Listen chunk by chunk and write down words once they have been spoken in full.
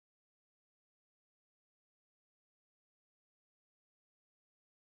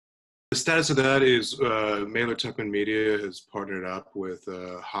The status of that is Mailer Tuckman Media has partnered up with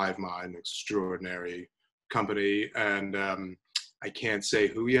HiveMind, extraordinary company, and I can't say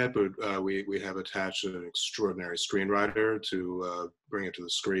who yet, but we have attached an extraordinary screenwriter to bring it to the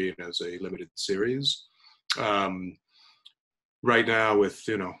screen as a limited series. Right now, with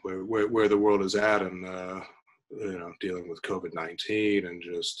where the world is at, and dealing with COVID-19 and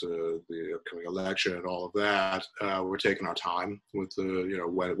just the upcoming election and all of that, we're taking our time with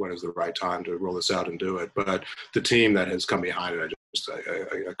when is the right time to roll this out and do it. But the team that has come behind it,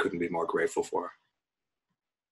 I couldn't be more grateful for.